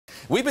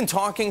We've been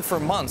talking for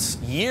months,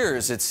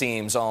 years it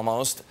seems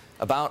almost,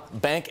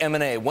 about bank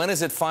M&A. When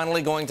is it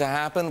finally going to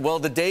happen? Well,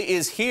 the day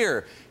is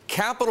here.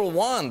 Capital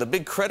One, the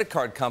big credit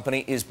card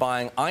company, is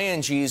buying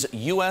ING's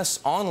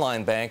U.S.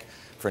 online bank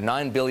for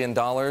 $9 billion.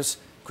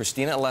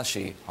 Cristina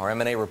Alesci, our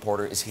M&A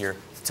reporter, is here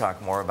to talk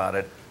more about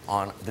it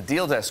on the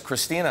deal desk.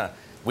 Cristina,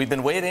 we've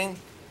been waiting.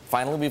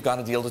 Finally, we've got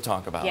a deal to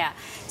talk about. Yeah.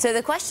 So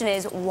the question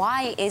is,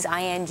 why is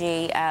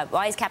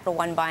why is Capital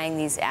One buying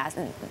these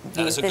assets?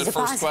 That is a good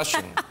first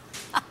question.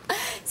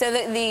 So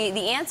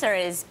the answer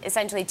is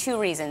essentially two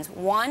reasons.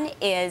 One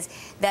is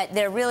that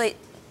they're really...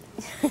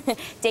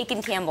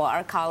 Dakin Campbell,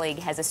 our colleague,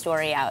 has a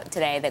story out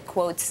today that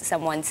quotes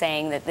someone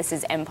saying that this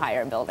is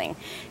empire building.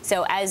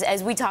 So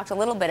as we talked a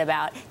little bit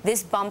about,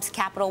 this bumps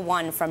Capital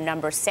One from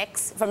number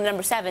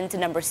 7 to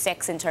number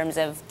 6 in terms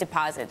of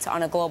deposits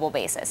on a global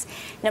basis.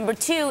 Number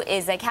 2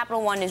 is that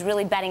Capital One is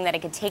really betting that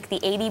it could take the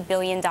 $80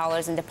 billion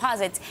in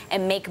deposits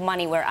and make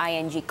money where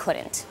ING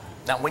couldn't.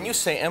 Now, when you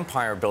say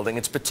empire building,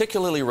 it's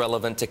particularly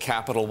relevant to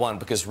Capital One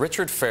because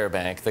Richard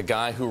Fairbank, the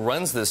guy who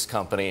runs this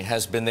company,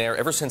 has been there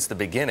ever since the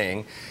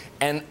beginning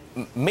and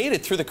made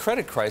it through the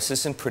credit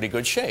crisis in pretty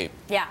good shape.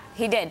 Yeah,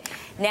 he did.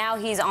 Now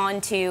he's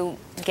on to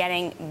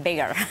getting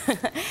bigger.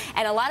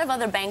 And a lot of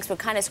other banks were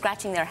kind of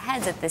scratching their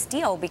heads at this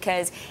deal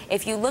because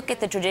if you look at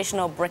the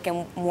traditional brick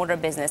and mortar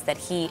business that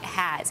he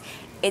has,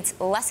 it's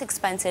less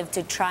expensive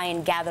to try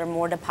and gather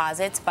more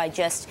deposits by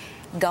just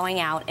going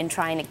out and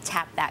trying to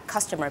tap that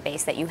customer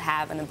base that you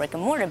have in the brick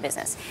and mortar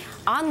business.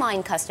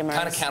 Online customers...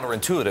 Kind of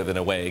counterintuitive in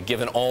a way,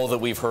 given all that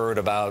we've heard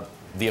about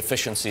the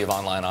efficiency of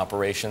online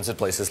operations at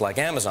places like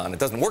Amazon. It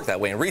doesn't work that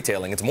way in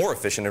retailing. It's more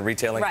efficient in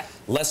retailing, right.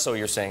 Less so,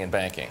 you're saying, in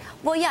banking.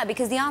 Well, yeah,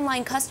 because the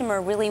online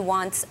customer really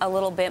wants a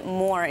little bit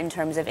more in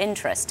terms of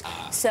interest.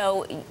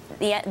 So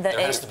there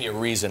has to be a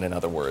reason, in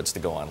other words, to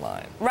go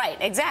online. Right,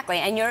 exactly.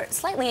 And you're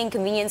slightly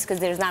inconvenienced because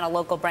there's not a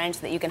local branch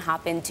that you can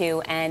hop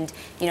into and,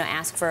 you know,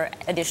 ask for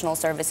additional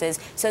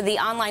services. So the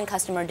online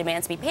customer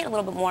demands to be paid a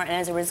little bit more, and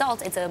as a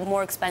result, it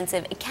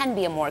can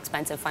be a more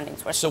expensive funding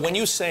source. So when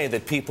you say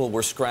that people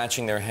were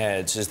scratching their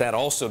heads, is that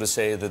also to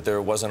say that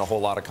there wasn't a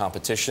whole lot of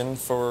competition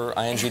for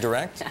ING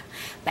Direct?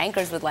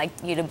 Bankers would like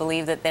you to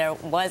believe that there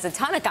was a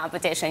ton of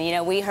competition. You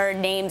know, we heard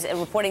names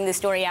reporting this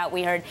story out.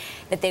 We heard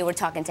that they were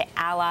talking to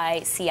Ally,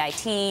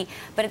 CIT,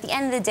 but at the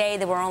end of the day,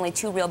 there were only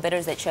two real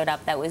bidders that showed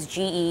up. That was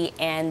GE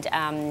and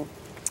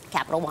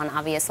Capital One,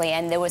 obviously,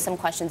 and there was some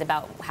questions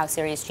about how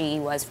serious GE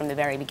was from the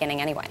very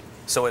beginning anyway.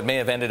 So it may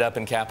have ended up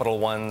in Capital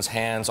One's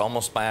hands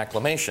almost by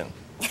acclamation.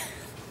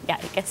 Yeah,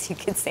 I guess you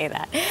could say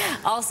that.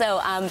 Also,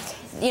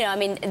 you know, I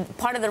mean,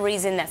 part of the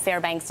reason that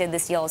Fairbanks did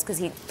this deal is because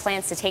he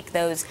plans to take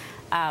those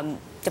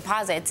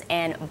deposits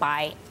and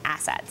buy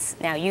assets.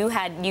 Now, you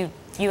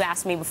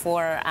asked me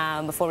before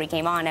we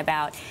came on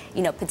about,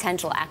 you know,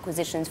 potential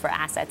acquisitions for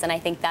assets, and I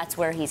think that's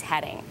where he's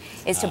heading,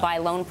 is to buy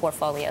loan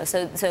portfolios.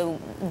 So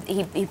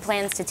he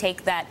plans to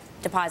take that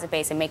deposit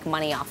base and make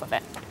money off of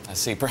it. I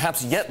see.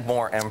 Perhaps yet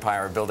more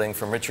empire building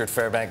from Richard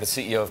Fairbank, the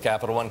CEO of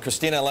Capital One.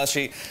 Cristina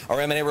Alesci,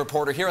 our M&A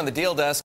reporter here on the Deal Desk.